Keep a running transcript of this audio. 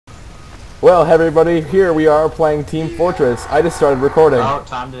Well, hey everybody, here we are playing Team Fortress. I just started recording. Oh,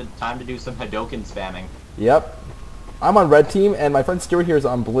 time to do some Hadoken spamming. Yep. I'm on red team, and my friend Stuart here is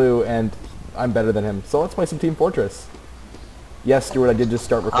on blue, and I'm better than him. So let's play some Team Fortress. Yes, Stuart, I did just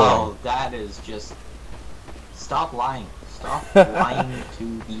start recording. Oh, that is just... Stop lying. Stop lying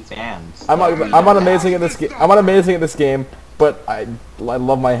to the fans. I'm on amazing at this game. I'm on amazing at this game, but I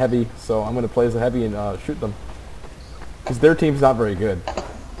love my heavy, so I'm gonna play as a heavy and shoot them. Because their team's not very good.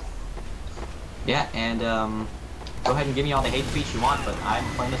 Yeah, and go ahead and give me all the hate speech you want, but I'm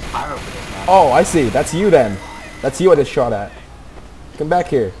playing this Pyro for this match. Oh, I see. That's you then. That's you I just shot at. Come back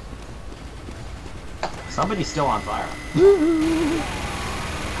here. Somebody's still on fire.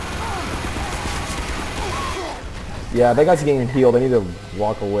 Yeah, that guy's getting healed. I need to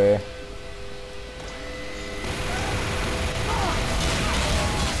walk away.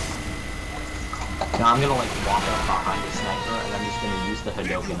 Now I'm gonna like walk up behind the sniper, and I'm just gonna use the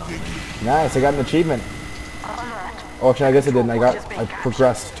Hadoken on him. Nice, I got an achievement. Oh, actually, I guess I didn't. I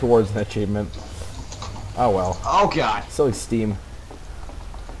progressed towards an achievement. Oh well. Oh god. Silly Steam.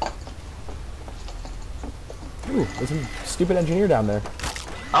 Ooh, there's a stupid engineer down there.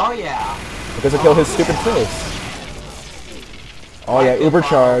 Oh yeah. Because I killed his stupid face. Oh yeah, Uber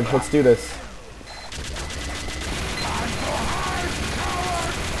charge. Let's do this.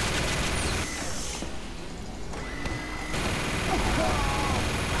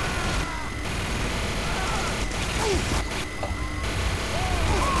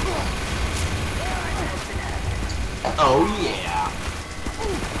 Oh yeah.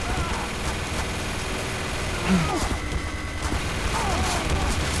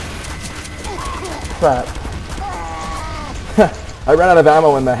 Crap. I ran out of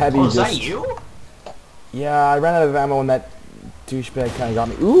ammo when the heavy Oh, just... is that you? Yeah, I ran out of ammo when that douchebag kind of got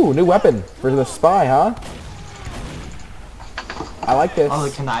me. Ooh, new weapon for the spy, huh? I like this. Oh,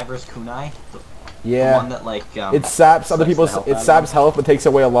 the Conniver's Kunai? Yeah. The one that, like, it saps other people's... It saps health, health, but takes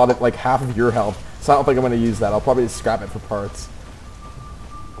away a lot of, like, half of your health. So I don't think I'm going to use that. I'll probably just scrap it for parts.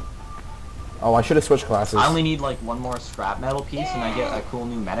 Oh, I should have switched classes. I only need, like, one more scrap metal piece, and I get a cool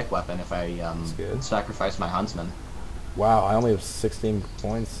new medic weapon if I, sacrifice my huntsman. Wow, I only have 16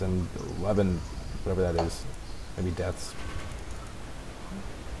 points and 11, whatever that is. Maybe deaths.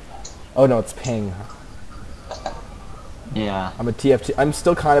 Oh no, it's ping. Yeah. I'm a TF2. I'm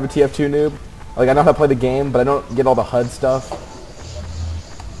still kind of a TF2 noob. Like, I know how to play the game, but I don't get all the HUD stuff.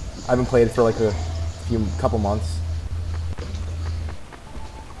 I haven't played it for like a couple months.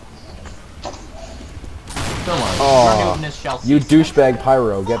 Don't worry. Oh, you douchebag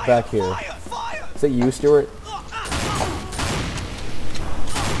pyro, get back here. Is that you, Stuart?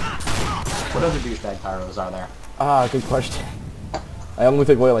 What other douchebag pyros are there? Ah, good question. I only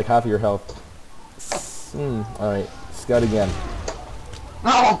take away like half of your health. Alright, scout again.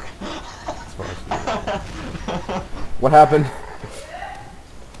 No! What happened?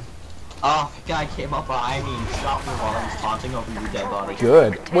 Oh, the guy came up behind me and shot me while I was taunting over your dead body.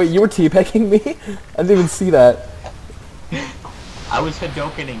 Good. Wait, you were teabagging me? I didn't even see that. I was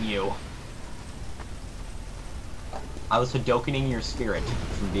Hadokening you. I was Hadokening your spirit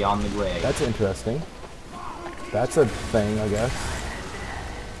from beyond the grave. That's interesting. That's a thing, I guess.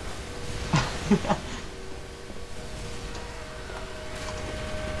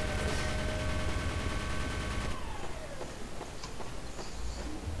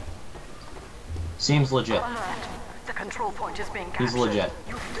 Seems legit. The control point is being He's legit.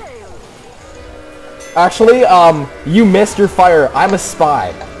 Actually, you missed your fire. I'm a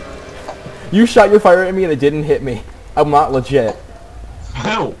spy. You shot your fire at me and it didn't hit me. I'm not legit.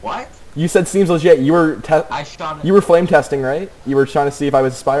 Oh, what? You said seems legit. You were You were flame testing, right? You were trying to see if I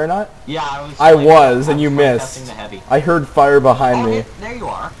was a spy or not? Yeah, I was. I was, and you missed. I heard fire behind me. There you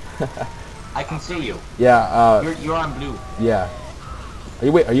are. I can see you. Yeah. You're on blue. Yeah.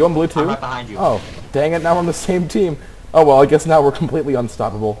 Are you on blue too? I'm right behind you. Oh, dang it! Now we're on the same team. Oh well, I guess now we're completely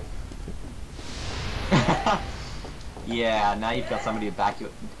unstoppable. Yeah, now you've got somebody to back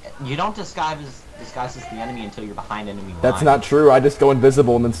you. You don't disguise as the enemy until you're behind enemy lines. That's not true. I just go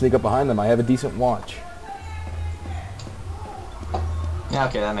invisible and then sneak up behind them. I have a decent watch. Yeah,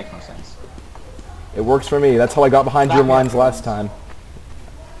 okay, that makes more sense. It works for me. That's how I got behind your lines last time.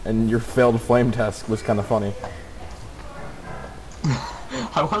 And your failed flame test was kind of funny.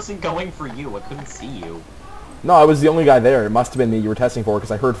 I wasn't going for you. I couldn't see you. No, I was the only guy there. It must have been me you were testing for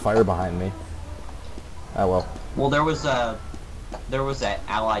because I heard fire behind me. Oh well. Well, there was a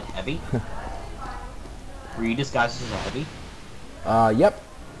allied heavy. Were you disguised as a heavy? Yep.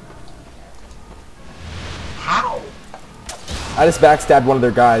 How? I just backstabbed one of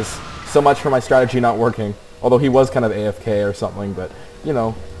their guys. So much for my strategy not working. Although he was kind of AFK or something, but, you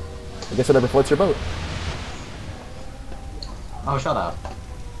know. I guess whatever floats your boat. Oh, shut up.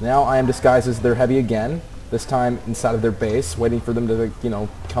 Now I am disguised as their heavy again. This time inside of their base, waiting for them to, you know,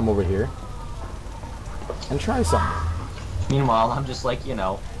 come over here and try something. Meanwhile, I'm just like, you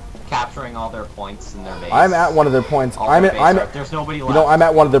know, capturing all their points in their base. I'm at one of their points. There's nobody left. You know, I'm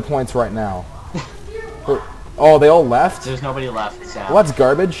at one of their points right now. Oh, they all left? There's nobody left, Sam. Well, that's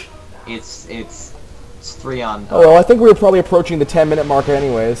garbage. It's 3 on... Oh, well, I think we were probably approaching the 10-minute mark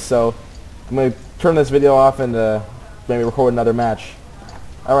anyways, so I'm going to turn this video off and maybe record another match.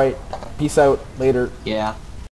 Alright, peace out, later. Yeah.